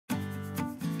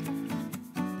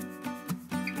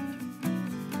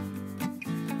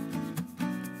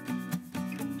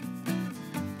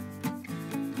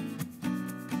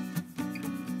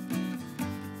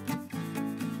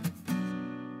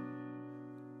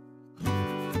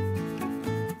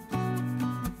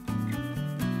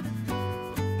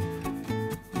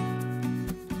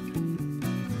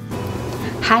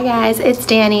Hi guys, it's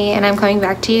Dani and I'm coming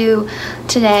back to you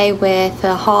today with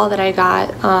a haul that I got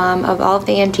of all of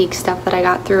the antique stuff that I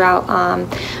got throughout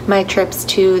my trips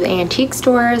to the antique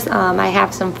stores. I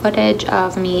have some footage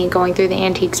of me going through the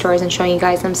antique stores and showing you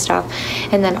guys some stuff,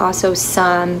 and then also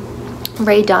some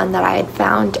Rae Dunn that I had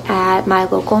found at my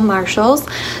local Marshall's.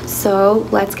 So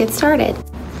let's get started.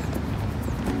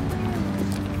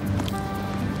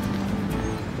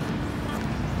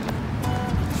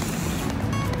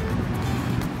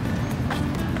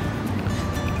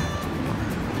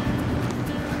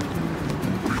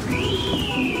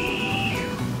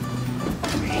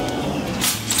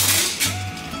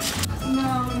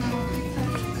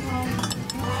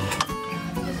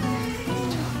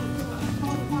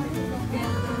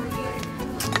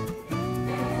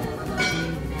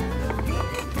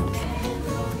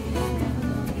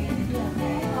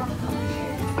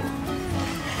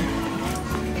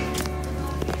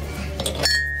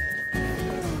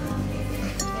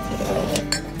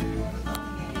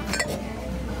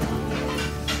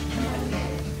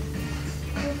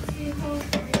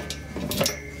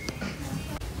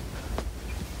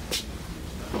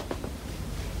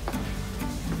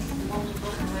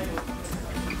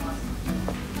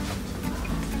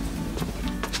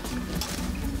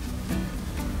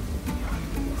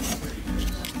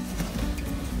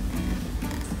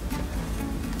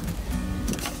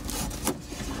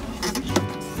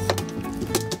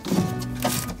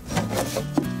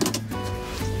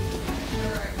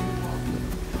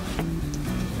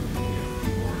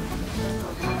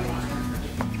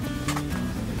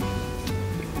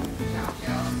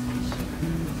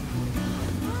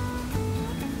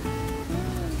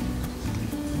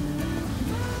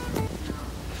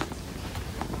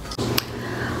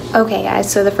 Okay guys,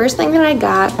 so the first thing that I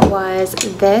got was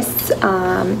this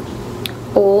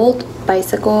old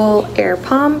bicycle air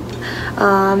pump.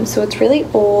 So it's really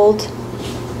old,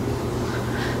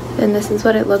 and this is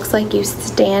what it looks like. You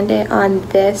stand it on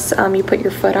this, you put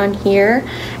your foot on here,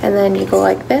 and then you go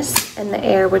like this, and the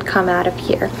air would come out of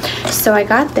here. So I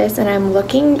got this, and I'm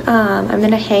looking, I'm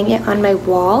gonna hang it on my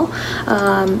wall.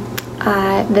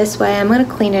 This way I'm gonna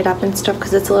clean it up and stuff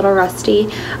because it's a little rusty,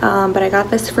 but I got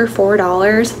this for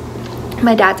 $4.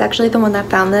 My dad's actually the one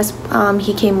that found this.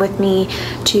 He came with me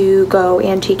to go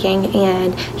antiquing,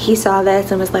 and he saw this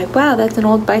and was like, wow, that's an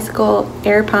old bicycle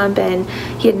air pump, and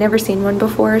he had never seen one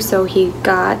before. So he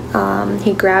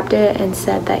grabbed it and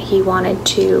said that he wanted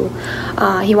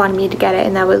me to get it,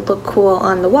 and that would look cool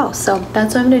on the wall. So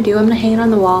that's what I'm gonna do. I'm gonna hang it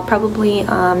on the wall, probably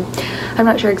I'm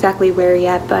not sure exactly where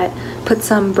yet, but put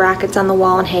some brackets on the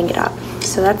wall and hang it up.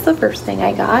 So that's the first thing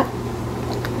I got.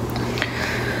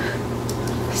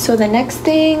 So the next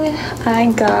thing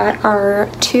I got are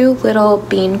two little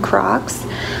bean crocks.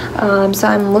 So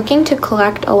I'm looking to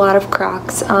collect a lot of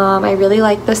crocks. I really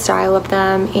like the style of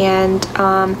them, and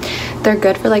they're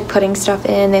good for like putting stuff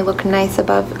in. They look nice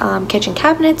above kitchen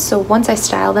cabinets. So once I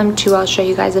style them too, I'll show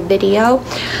you guys a video.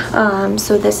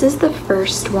 So this is the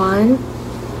first one,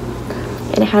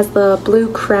 and it has the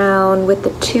blue crown with the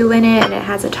 2 in it, and it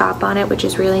has a top on it, which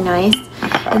is really nice.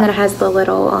 And then it has the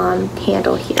little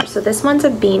handle here. So this one's a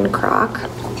bean crock.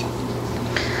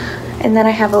 And then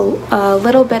I have a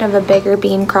little bit of a bigger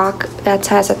bean crock that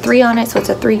has a 3 on it, so it's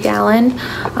a 3-gallon.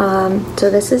 So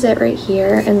this is it right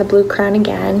here, and the blue crown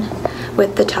again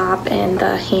with the top and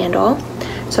the handle.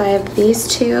 So I have these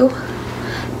two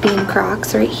bean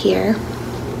crocks right here.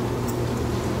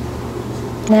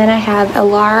 Then I have a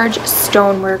large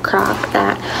stoneware crock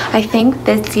that I think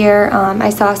this year I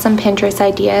saw some Pinterest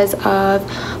ideas of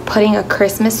putting a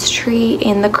Christmas tree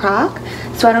in the crock.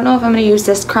 So I don't know if I'm going to use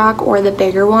this crock or the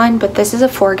bigger one, but this is a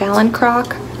 4-gallon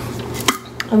crock,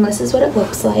 and this is what it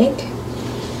looks like.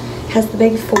 It has the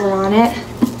big 4 on it.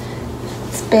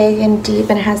 It's big and deep,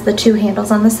 and it has the 2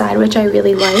 handles on the side, which I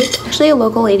really like. Actually, a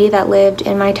local lady that lived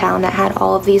in my town that had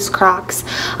all of these crocks.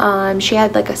 She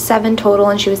had like a 7 total,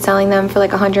 and she was selling them for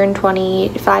like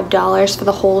 $125 for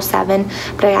the whole 7,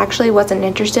 but I actually wasn't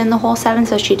interested in the whole 7,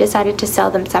 so she decided to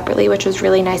sell them separately, which was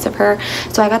really nice of her.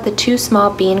 So I got the 2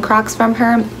 small bean crocks from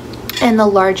her, and the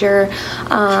larger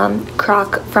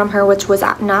crock from her, which was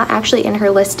not actually in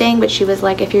her listing, but she was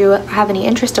like, if you have any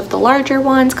interest of the larger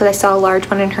ones, because I saw a large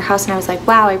one in her house, and I was like,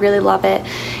 wow, I really love it.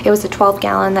 It was a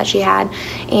 12-gallon that she had,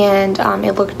 and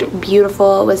it looked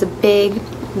beautiful. It was a big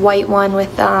white one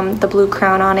with the blue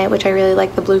crown on it, which I really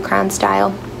like the blue crown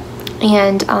style.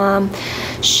 And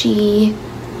she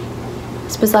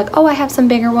was like, oh, I have some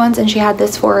bigger ones, and she had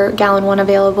this 4-gallon one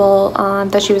available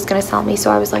that she was going to sell me. So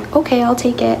I was like, okay, I'll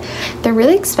take it. They're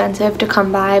really expensive to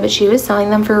come by, but she was selling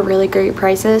them for really great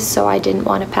prices, so I didn't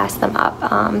want to pass them up.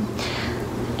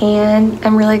 and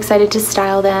I'm really excited to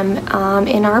style them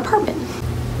in our apartment.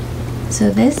 So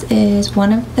this is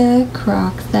one of the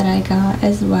crocks that I got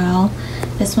as well.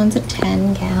 This one's a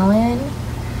 10-gallon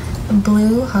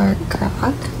blue heart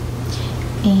crock,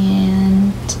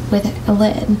 and with a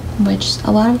lid, which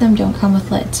a lot of them don't come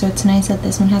with lids, so it's nice that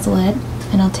this one has a lid,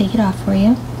 and I'll take it off for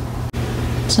you.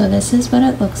 So this is what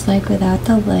it looks like without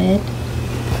the lid,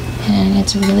 and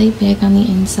it's really big on the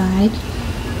inside.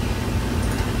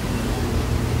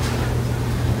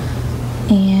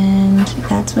 And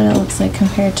that's what it looks like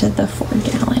compared to the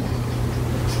 4-gallon.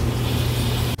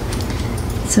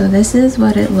 So this is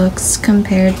what it looks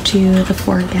compared to the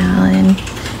 4-gallon.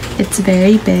 It's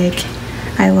very big.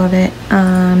 I love it.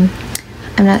 I'm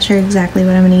not sure exactly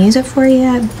what I'm going to use it for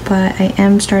yet, but I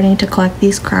am starting to collect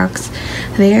these Crocs.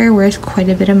 They are worth quite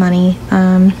a bit of money,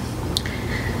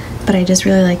 but I just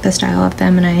really like the style of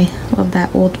them, and I love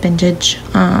that old vintage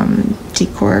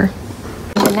decor.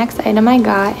 The next item I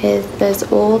got is this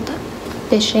old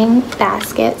fishing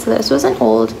basket. So this was an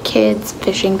old kids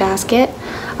fishing basket.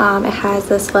 It has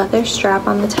this leather strap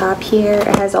on the top here.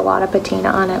 It has a lot of patina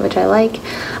on it, which I like.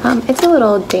 It's a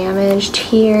little damaged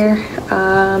here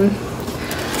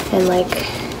and like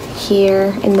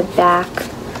here in the back,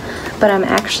 but I'm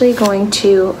actually going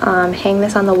to hang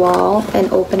this on the wall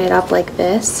and open it up like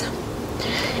this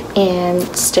and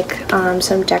stick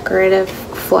some decorative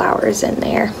flowers in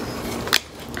there.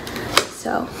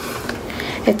 So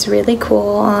it's really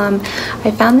cool.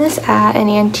 I found this at an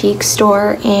antique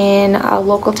store in a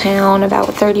local town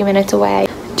about 30 minutes away.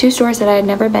 2 stores that I had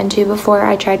never been to before.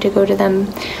 I tried to go to them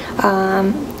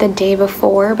the day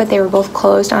before, but they were both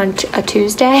closed on a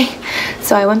Tuesday.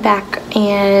 So I went back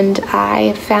and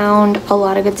I found a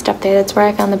lot of good stuff there. That's where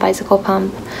I found the bicycle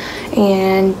pump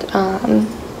and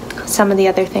some of the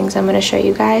other things I'm going to show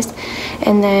you guys.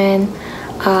 And then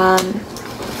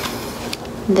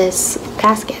this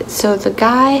basket. So the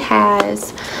guy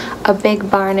has a big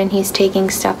barn and he's taking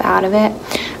stuff out of it,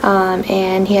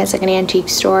 and he has like an antique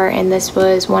store, and this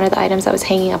was one of the items that was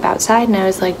hanging up outside, and I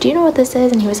was like, do you know what this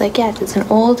is? And he was like, yes, it's an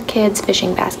old kids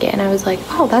fishing basket. And I was like,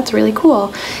 oh, that's really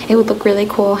cool. It would look really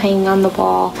cool hanging on the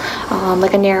wall,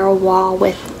 like a narrow wall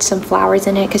with some flowers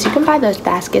in it, because you can buy those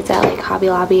baskets at like Hobby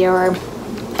Lobby or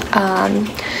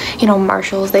you know,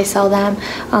 Marshalls. They sell them,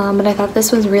 but I thought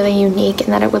this was really unique and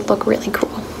that it would look really cool.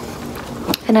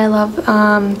 And I love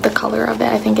the color of it.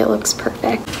 I think it looks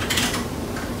perfect.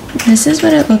 This is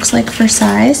what it looks like for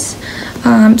size.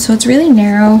 So it's really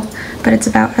narrow, but it's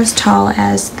about as tall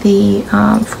as the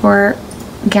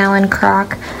 4-gallon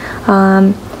crock.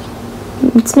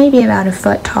 It's maybe about a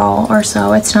foot tall or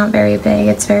so. It's not very big.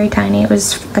 It's very tiny. It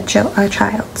was a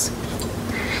child's.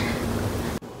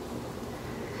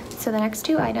 So the next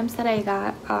 2 items that I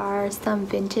got are some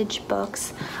vintage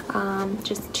books.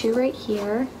 Just 2 right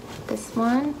here. This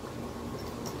one,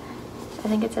 I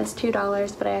think it says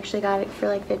 $2, but I actually got it for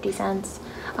like 50 cents.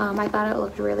 I thought it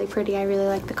looked really pretty. I really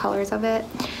like the colors of it.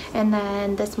 And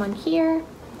then this one here,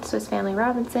 this was Family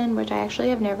Robinson, which I actually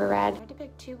have never read. I had to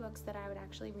pick 2 books that I would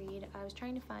actually read. I was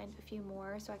trying to find a few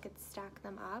more so I could stack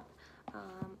them up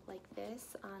like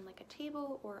this on like a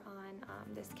table or on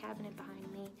this cabinet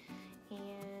behind me.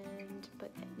 And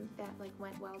but that like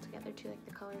went well together too, like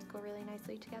the colors go really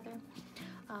nicely together.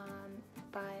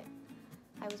 But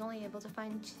I was only able to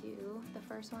find 2. The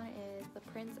first one is The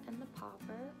Prince and the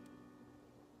Pauper,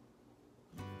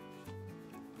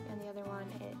 and the other one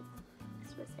is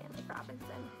Swiss Family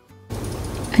Robinson.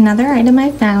 Another item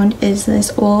I found is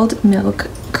this old milk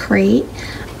crate.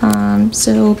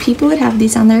 So people would have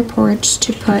these on their porch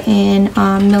to put in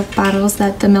milk bottles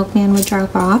that the milkman would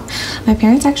drop off. My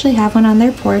parents actually have one on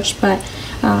their porch, but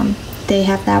they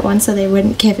have that one, so they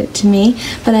wouldn't give it to me.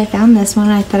 But I found this one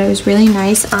and I thought it was really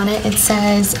nice. On it, it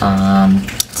says,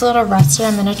 it's a little rusted.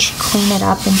 I'm going to clean it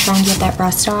up and try and get that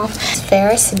rust off. It's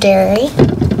Ferris Dairy.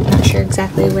 I'm not sure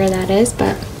exactly where that is,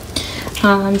 but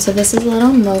so this is a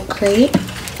little milk crate.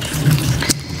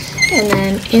 And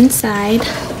then inside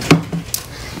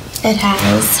it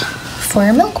has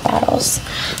 4 milk bottles.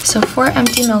 So 4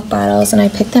 empty milk bottles, and I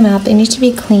picked them out. They need to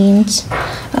be cleaned.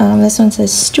 This one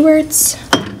says Stewart's.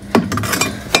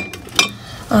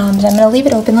 So I'm going to leave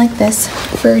it open like this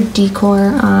for decor.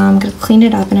 I'm going to clean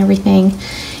it up and everything,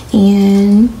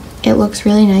 and it looks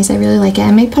really nice. I really like it.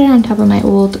 I might put it on top of my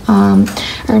old, or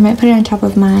I might put it on top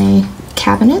of my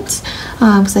cabinets,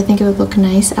 because I think it would look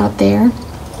nice out there.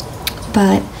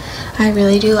 But I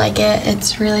really do like it.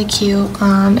 It's really cute,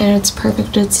 and it's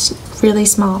perfect. It's really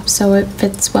small, so it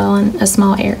fits well in a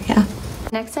small area.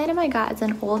 Next item I got is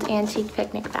an old antique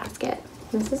picnic basket.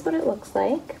 This is what it looks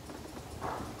like.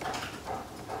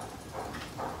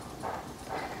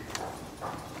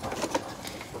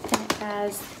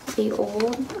 has the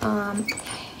old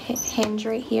hinge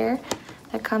right here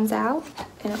that comes out,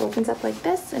 and it opens up like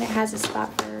this, and it has a spot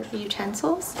for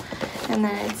utensils, and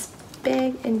then it's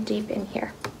big and deep in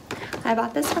here. I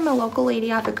bought this from a local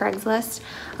lady off of Craigslist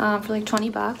for like 20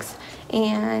 bucks,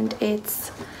 and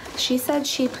she said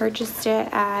she purchased it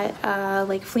at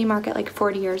like flea market like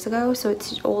 40 years ago, so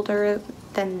it's older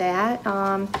than that.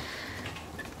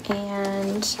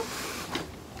 And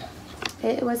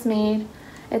it was made,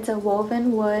 it's a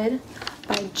woven wood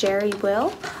by Jerry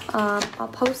Will. I'll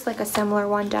post like a similar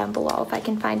one down below if I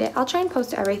can find it. I'll try and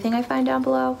post everything I find down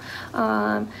below,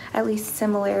 at least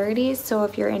similarities, so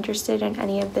if you're interested in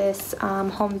any of this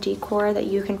home decor that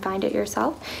you can find it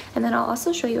yourself. And then I'll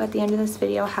also show you at the end of this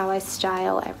video how I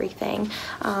style everything.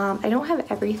 I don't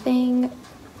have everything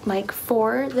like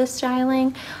for the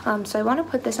styling, so I want to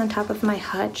put this on top of my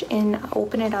hutch and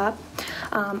open it up.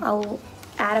 I'll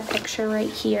add a picture right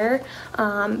here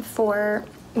for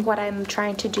what I'm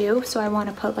trying to do. So I want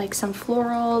to put like some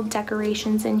floral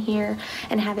decorations in here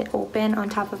and have it open on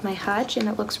top of my hutch, and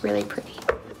it looks really pretty.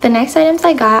 The next items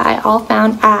I got, I all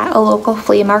found at a local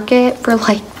flea market for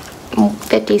like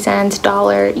 50 cents,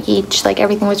 $1 each. Like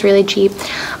everything was really cheap,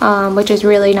 which is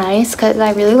really nice because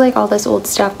I really like all this old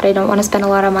stuff, but I don't want to spend a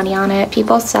lot of money on it.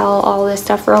 People sell all this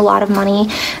stuff for a lot of money,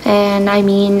 and I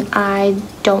mean, I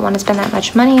don't want to spend that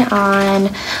much money on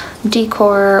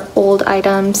decor old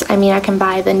items. I mean, I can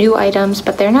buy the new items,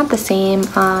 but they're not the same.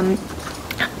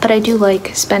 But I do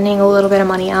like spending a little bit of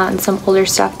money on some older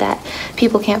stuff that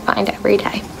people can't find every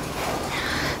day.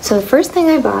 So the first thing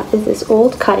I bought is this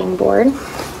old cutting board.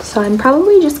 So I'm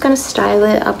probably just going to style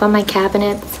it up on my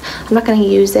cabinets. I'm not going to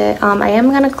use it. I am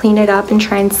going to clean it up and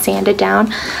try and sand it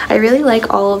down. I really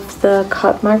like all of the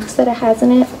cut marks that it has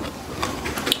in it.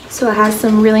 So it has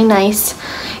some really nice,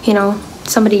 you know,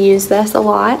 somebody used this a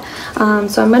lot.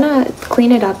 So I'm going to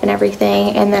clean it up and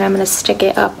everything, and then I'm going to stick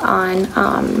it up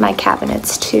on my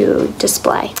cabinets to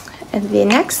display. And the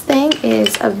next thing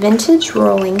is a vintage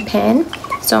rolling pin.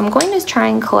 So I'm going to try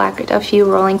and collect a few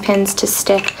rolling pins to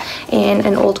stick in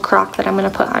an old crock that I'm going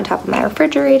to put on top of my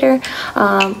refrigerator,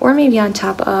 or maybe on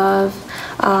top of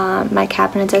my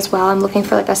cabinets as well. I'm looking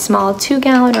for like a small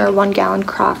 2-gallon or 1-gallon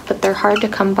crock, but they're hard to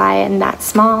come by and that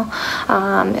small.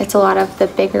 It's a lot of the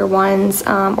bigger ones,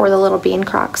 or the little bean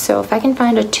crocks. So if I can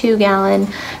find a 2-gallon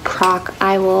crock,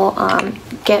 I will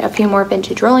get a few more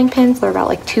vintage rolling pins. They're about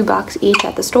like $2 each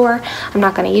at the store. I'm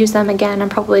not going to use them again. I'm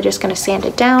probably just going to sand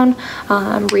it down,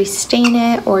 restain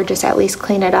it, or just at least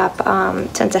clean it up,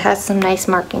 since it has some nice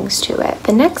markings to it.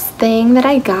 The next thing that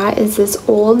I got is this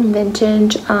old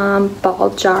vintage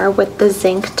ball jar with the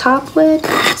zinc top lid.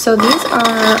 So these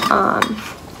are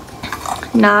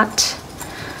not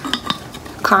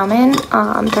common.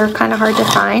 They're kind of hard to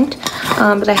find,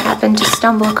 but I happened to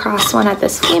stumble across one at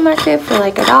this flea market for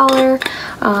like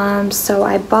 $1. So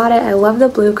I bought it. I love the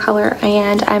blue color,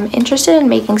 and I'm interested in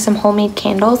making some homemade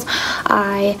candles.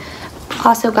 I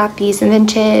also got these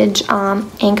vintage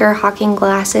Anchor Hawking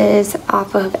glasses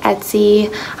off of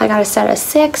Etsy. I got a set of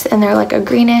 6, and they're like a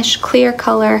greenish clear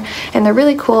color, and they're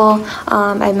really cool.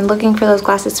 I've been looking for those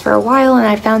glasses for a while, and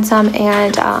I found some.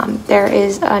 And there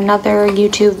is another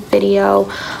YouTube video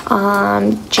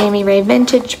Jamie Rae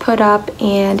Vintage put up,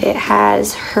 and it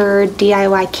has her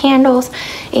DIY candles,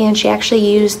 and she actually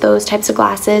used those types of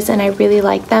glasses, and I really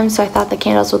like them, so I thought the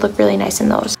candles would look really nice in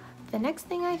those. The next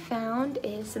thing I found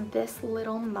is this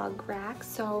little mug rack.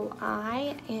 So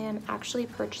I am actually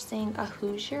purchasing a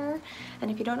Hoosier, and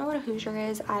if you don't know what a Hoosier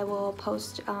is, I will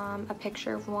post a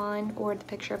picture of one, or the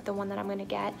picture of the one that I'm going to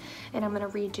get, and I'm going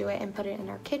to redo it and put it in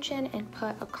our kitchen and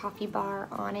put a coffee bar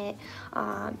on it.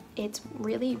 It's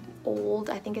really old.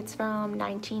 I think it's from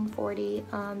 1940.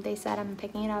 They said I'm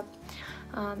picking it up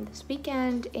this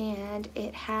weekend, and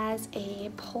it has a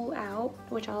pull out,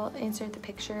 which I'll insert the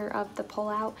picture of the pull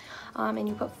out, and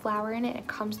you put flour in it. It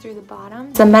comes through the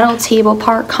bottom. The metal table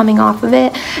part coming off of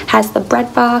it has the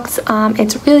bread box.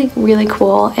 It's really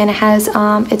cool, and it has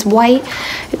it's white,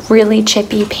 really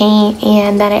chippy paint,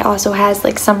 and then it also has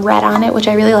like some red on it, which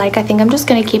I really like. I think I'm just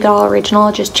going to keep it all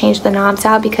original, just change the knobs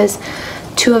out because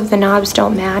 2 of the knobs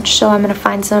don't match, so I'm going to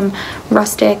find some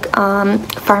rustic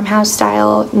farmhouse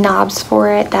style knobs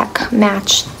for it that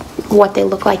match what they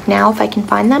look like now if I can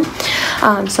find them.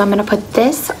 So I'm going to put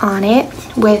this on it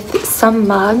with some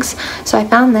mugs. So I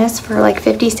found this for like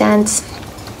 50 cents.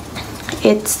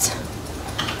 It's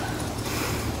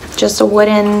just a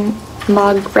wooden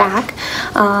mug rack.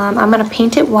 I'm going to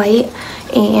paint it white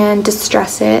and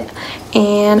distress it,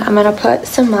 and I'm gonna put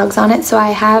some mugs on it. So I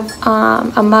have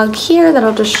a mug here that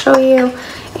I'll just show you,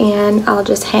 and I'll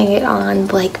just hang it on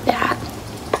like that.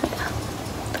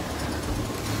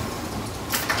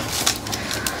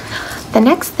 The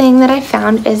next thing that I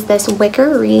found is this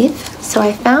wicker wreath. So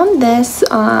I found this,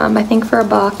 I think for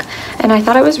 $1, and I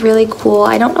thought it was really cool.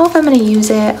 I don't know if I'm going to use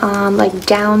it like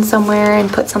down somewhere and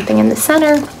put something in the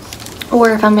center,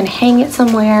 or if I'm going to hang it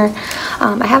somewhere.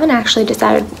 I haven't actually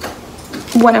decided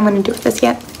what I'm going to do with this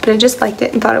yet, but I just liked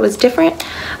it and thought it was different.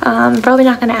 I'm probably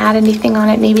not going to add anything on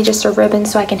it, maybe just a ribbon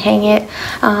so I can hang it,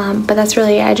 but that's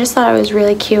really, I just thought it was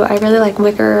really cute. I really like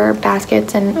wicker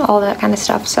baskets and all that kind of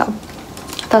stuff, so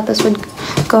I thought this would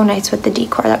go nice with the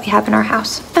decor that we have in our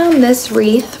house. Found this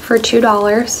wreath for $2,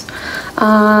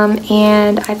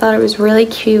 and I thought it was really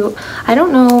cute. I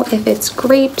don't know if it's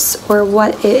grapes or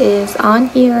what it is on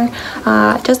here.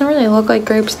 It doesn't really look like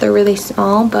grapes, they're really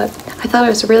small, but I thought it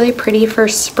was really pretty for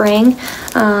spring,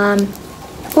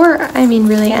 or I mean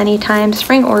really anytime,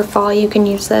 spring or fall you can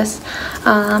use this,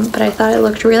 but I thought it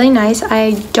looked really nice.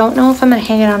 I don't know if I'm going to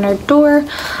hang it on our door,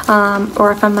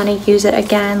 or if I'm going to use it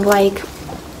again like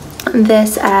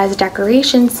this as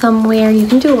decoration somewhere. You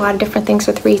can do a lot of different things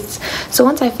with wreaths, so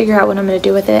once I figure out what I'm going to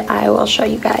do with it, I will show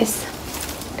you guys.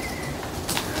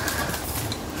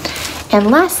 And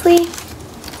lastly,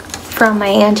 from my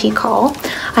antique haul,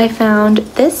 I found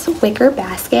this wicker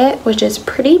basket, which is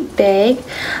pretty big.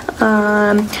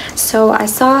 So I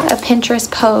saw a Pinterest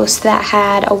post that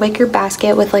had a wicker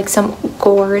basket with like some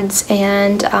gourds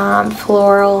and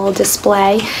floral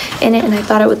display in it, and I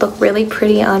thought it would look really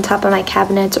pretty on top of my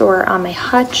cabinets or on my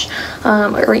hutch,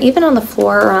 or even on the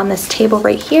floor or on this table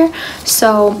right here.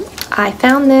 So I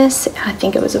found this, I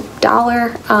think it was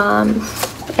 $1.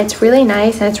 It's really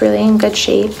nice and it's really in good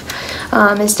shape.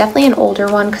 It's definitely an older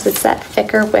one because it's that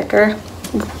thicker wicker,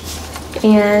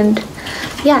 and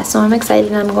yeah, so I'm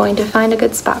excited. I'm going to find a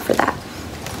good spot for that.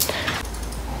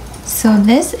 So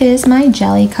this is my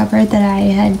jelly cupboard that I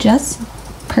had just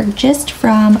purchased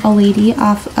from a lady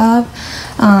off of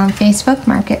Facebook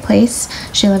Marketplace.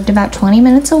 She lived about 20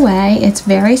 minutes away. It's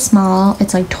very small.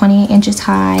 It's like 20 inches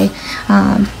high,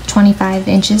 25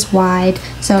 inches wide,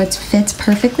 so it fits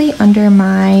perfectly under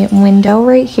my window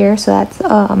right here. So that's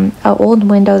an old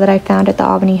window that I found at the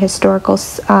Albany Historical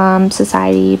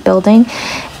Society building,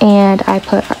 and I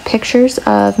put pictures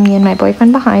of me and my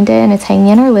boyfriend behind it, and it's hanging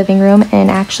in our living room. And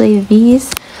actually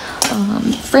these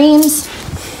frames,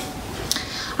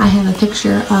 I have a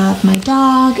picture of my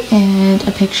dog and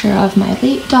a picture of my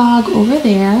late dog over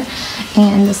there,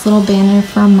 and this little banner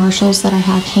from Marshall's that I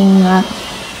have hanging up.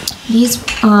 These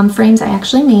frames I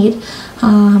actually made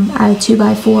out of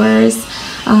 2x4s,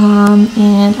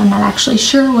 and I'm not actually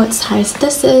sure what size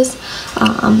this is,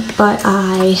 but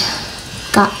I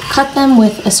cut them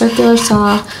with a circular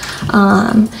saw,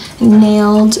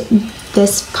 nailed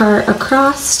this part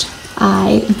across,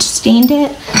 I stained it,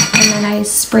 and then I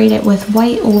sprayed it with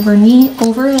white over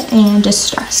it and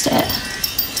distressed it.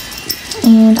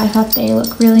 And I thought they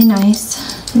look really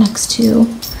nice next to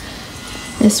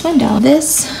this window.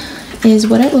 This is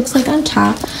what it looks like on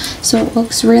top. So it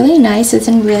looks really nice. It's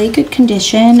in really good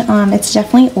condition. It's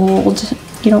definitely old.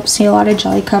 You don't see a lot of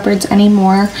jelly cupboards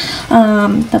anymore.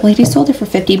 The lady sold it for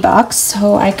 $50,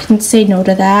 so I couldn't say no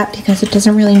to that because it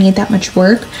doesn't really need that much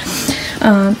work.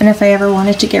 And if I ever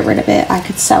wanted to get rid of it, I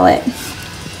could sell it.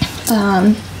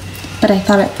 But I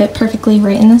thought it fit perfectly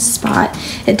right in this spot.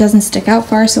 It doesn't stick out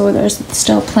far, so there's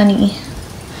still plenty.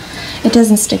 It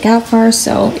doesn't stick out far,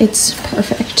 so it's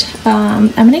perfect.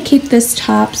 I'm gonna keep this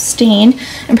top stained.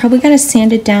 I'm probably gonna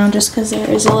sand it down just because there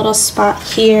is a little spot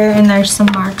here and there's some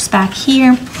marks back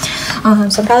here. So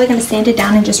I'm probably gonna sand it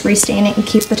down and just restain it and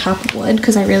keep the top wood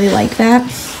because I really like that.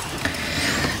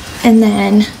 And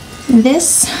then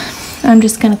this, I'm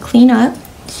just gonna clean up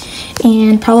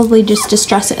and probably just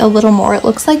distress it a little more. It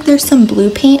looks like there's some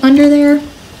blue paint under there,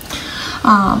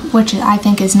 which I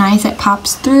think is nice. It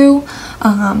pops through,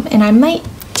 and I might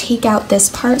take out this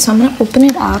part, so I'm going to open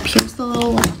it up. Here's the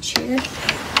little latch here.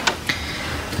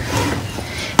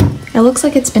 It looks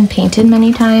like it's been painted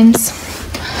many times.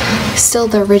 Still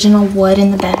the original wood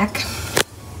in the back.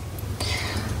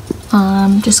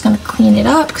 I'm just going to clean it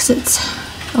up because it's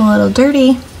a little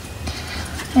dirty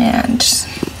and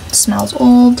smells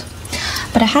old.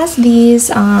 But it has these,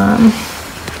 you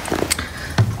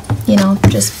know,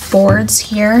 just boards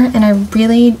here, and I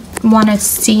really want to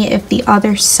see if the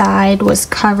other side was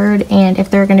covered and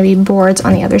if there are going to be boards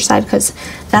on the other side, because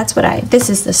that's what this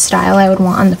is the style I would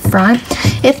want on the front.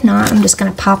 If not, I'm just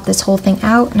going to pop this whole thing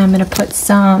out and I'm going to put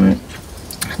some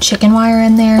chicken wire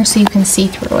in there so you can see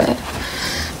through it.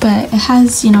 But it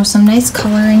has, you know, some nice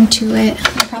coloring to it.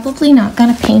 I'm probably not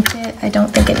going to paint it. I don't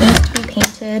think it needs to be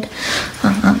painted.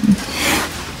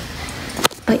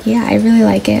 But yeah, I really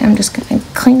like it. I'm just going to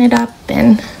clean it up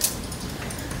and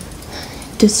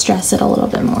distress it a little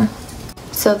bit more.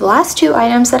 So the last two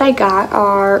items that I got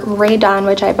are Rae Dunn,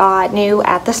 which I bought new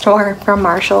at the store from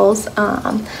Marshall's,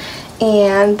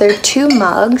 and they're 2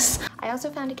 mugs. I also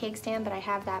found a cake stand, but I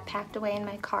have that packed away in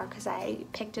my car because I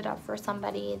picked it up for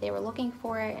somebody. They were looking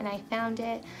for it and I found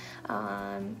it,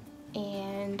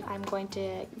 and I'm going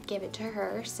to give it to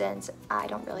her since I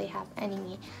don't really have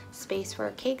any space for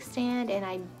a cake stand and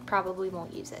I probably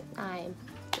won't use it. I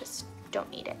just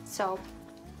don't need it. So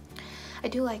I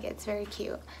do like it. It's very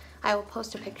cute. I will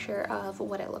post a picture of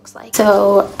what it looks like.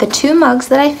 So the 2 mugs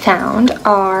that I found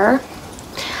are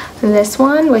this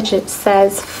one, which it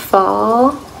says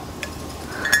fall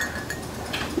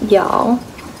y'all,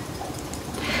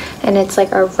 and it's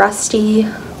like a rusty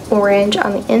orange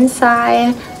on the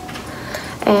inside,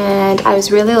 and I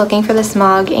was really looking for this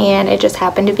mug and it just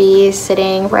happened to be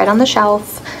sitting right on the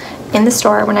shelf in the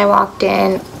store when I walked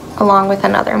in, along with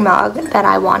another mug that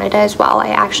I wanted as well. I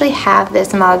actually have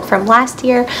this mug from last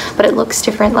year, but it looks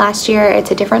different last year. It's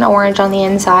a different orange on the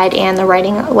inside, and the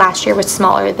writing last year was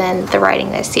smaller than the writing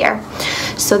this year.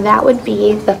 So that would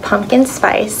be the pumpkin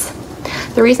spice.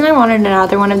 The reason I wanted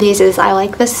another one of these is I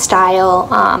like the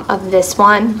style of this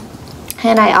one,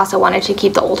 and I also wanted to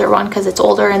keep the older one because it's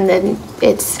older and then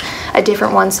it's a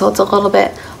different one, so it's a little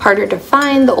bit harder to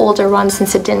find the older one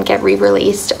since it didn't get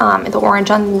re-released. The orange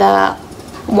on the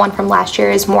one from last year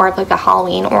is more of like a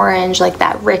Halloween orange, like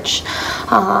that rich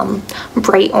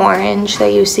bright orange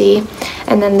that you see,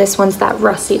 and then this one's that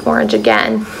rusty orange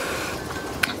again.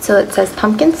 So it says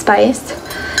pumpkin spice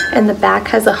and the back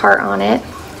has a heart on it,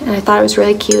 and I thought it was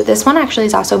really cute. This one actually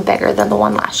is also bigger than the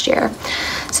one last year.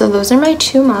 So those are my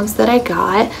 2 mugs that I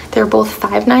got. They're both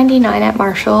 $5.99 at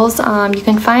Marshall's. You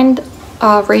can find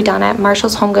Rae Dunn at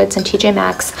Marshall's, Home Goods, and TJ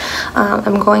Maxx.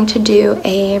 I'm going to do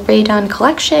a Rae Dunn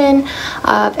collection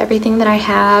of everything that I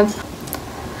have.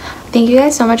 Thank you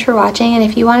guys so much for watching, and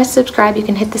if you want to subscribe, you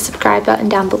can hit the subscribe button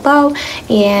down below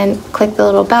and click the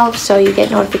little bell so you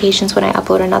get notifications when I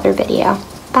upload another video.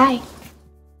 Bye!